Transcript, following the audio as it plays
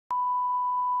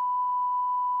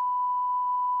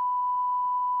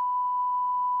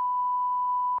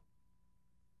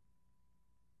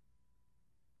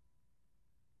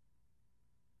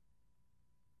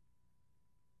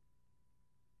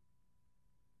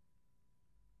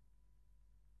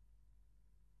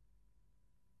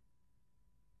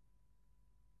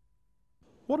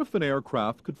What if an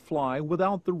aircraft could fly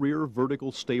without the rear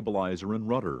vertical stabilizer and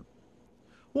rudder?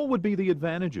 What would be the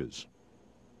advantages?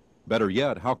 Better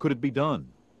yet, how could it be done?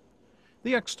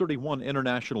 The X-31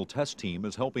 International Test Team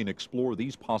is helping explore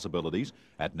these possibilities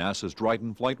at NASA's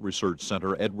Dryden Flight Research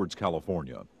Center, Edwards,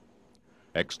 California.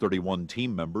 X-31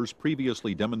 team members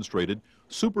previously demonstrated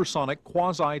supersonic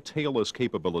quasi-tailless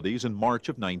capabilities in March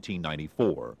of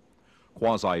 1994.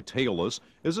 Quasi-tailless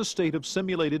is a state of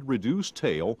simulated reduced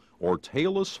tail or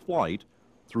tailless flight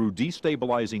through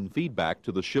destabilizing feedback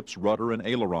to the ship's rudder and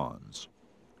ailerons.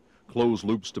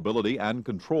 Closed-loop stability and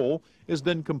control is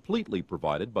then completely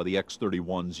provided by the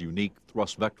X-31's unique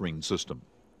thrust vectoring system.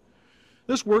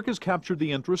 This work has captured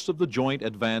the interest of the Joint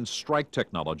Advanced Strike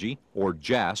Technology, or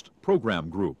JAST, program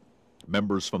group.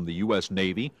 Members from the U.S.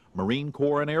 Navy, Marine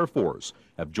Corps, and Air Force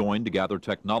have joined to gather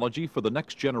technology for the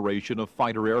next generation of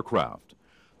fighter aircraft.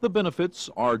 The benefits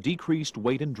are decreased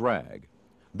weight and drag.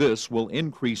 This will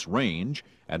increase range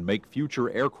and make future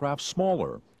aircraft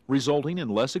smaller, resulting in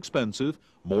less expensive,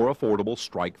 more affordable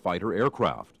strike fighter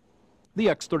aircraft. The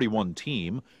X-31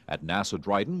 team at NASA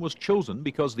Dryden was chosen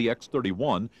because the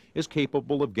X-31 is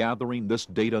capable of gathering this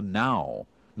data now,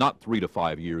 not 3 to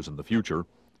 5 years in the future.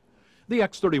 The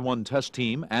X-31 test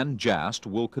team and JAST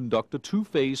will conduct a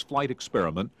two-phase flight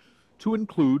experiment to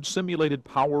include simulated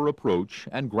power approach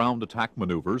and ground attack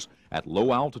maneuvers at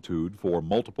low altitude for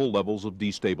multiple levels of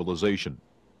destabilization.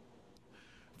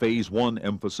 Phase 1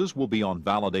 emphasis will be on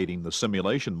validating the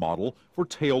simulation model for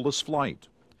tailless flight.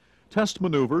 Test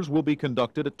maneuvers will be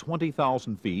conducted at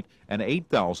 20,000 feet and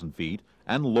 8,000 feet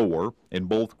and lower in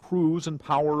both cruise and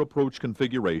power approach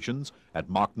configurations at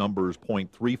Mach numbers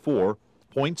 0.34,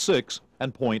 0.6,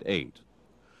 and 0.8.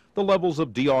 The levels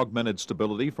of de-augmented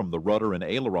stability from the rudder and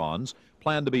ailerons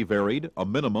plan to be varied a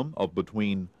minimum of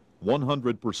between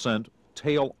 100%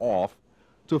 tail off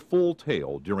to full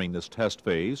tail during this test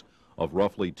phase of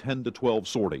roughly 10 to 12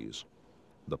 sorties.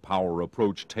 The power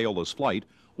approach tailless flight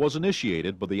was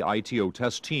initiated by the ITO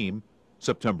test team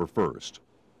September 1st.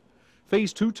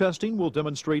 Phase 2 testing will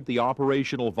demonstrate the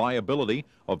operational viability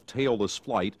of tailless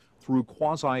flight through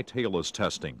quasi-tailless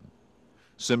testing.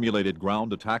 Simulated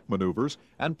ground attack maneuvers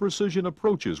and precision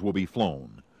approaches will be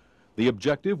flown. The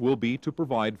objective will be to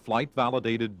provide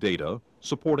flight-validated data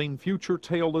supporting future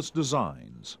tailless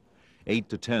designs. 8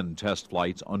 to 10 test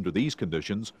flights under these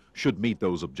conditions should meet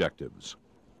those objectives.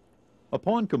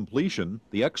 Upon completion,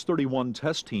 the X-31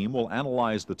 test team will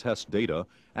analyze the test data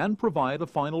and provide a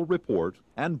final report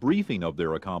and briefing of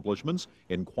their accomplishments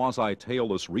in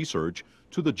quasi-tailless research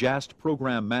to the JAST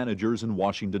program managers in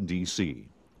Washington, D.C.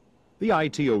 The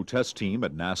ITO test team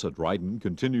at NASA Dryden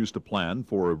continues to plan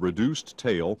for a reduced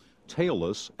tail,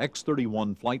 tailless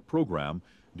X-31 flight program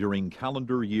during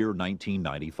calendar year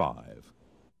 1995.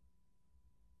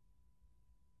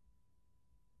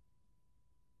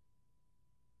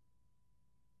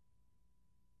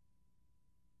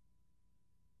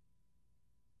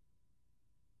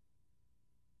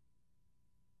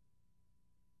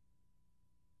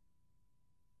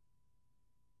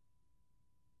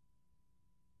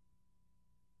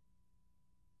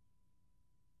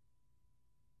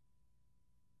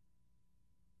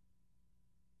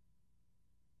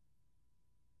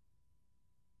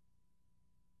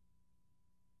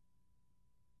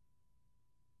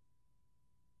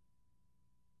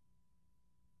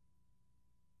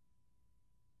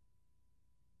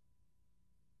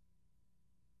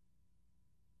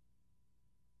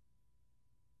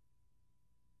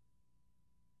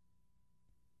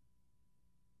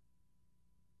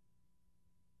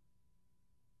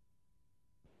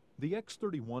 The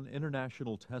X-31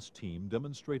 International Test Team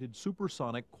demonstrated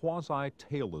supersonic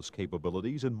quasi-tailless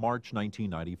capabilities in March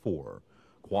 1994.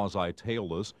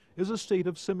 Quasi-tailless is a state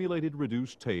of simulated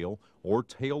reduced tail or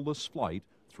tailless flight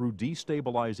through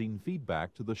destabilizing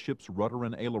feedback to the ship's rudder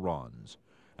and ailerons.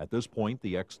 At this point,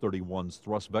 the X-31's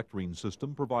thrust vectoring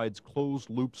system provides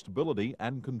closed-loop stability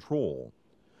and control.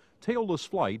 Tailless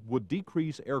flight would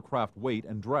decrease aircraft weight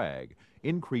and drag,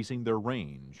 increasing their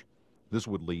range. This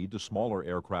would lead to smaller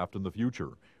aircraft in the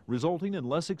future, resulting in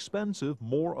less expensive,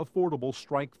 more affordable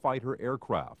strike fighter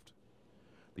aircraft.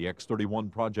 The X-31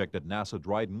 project at NASA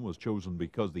Dryden was chosen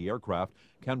because the aircraft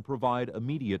can provide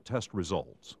immediate test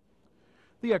results.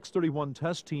 The X-31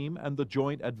 test team and the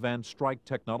Joint Advanced Strike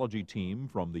Technology team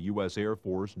from the U.S. Air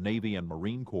Force, Navy, and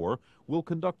Marine Corps will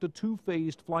conduct a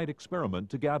two-phased flight experiment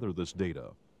to gather this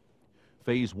data.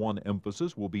 Phase 1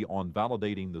 emphasis will be on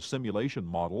validating the simulation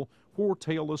model for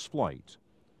tailless flight.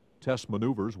 Test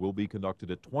maneuvers will be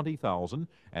conducted at 20,000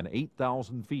 and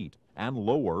 8,000 feet and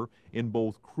lower in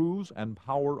both cruise and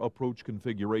power approach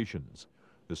configurations.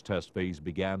 This test phase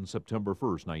began September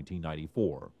 1st,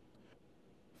 1994.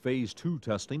 Phase 2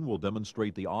 testing will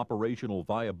demonstrate the operational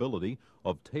viability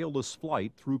of tailless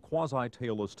flight through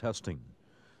quasi-tailless testing.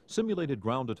 Simulated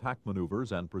ground attack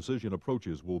maneuvers and precision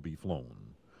approaches will be flown.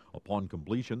 Upon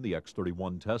completion, the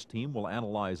X-31 test team will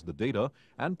analyze the data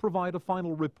and provide a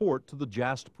final report to the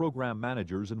JAST program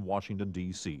managers in Washington,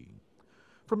 D.C.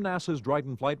 From NASA's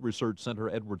Dryden Flight Research Center,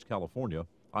 Edwards, California,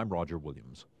 I'm Roger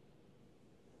Williams.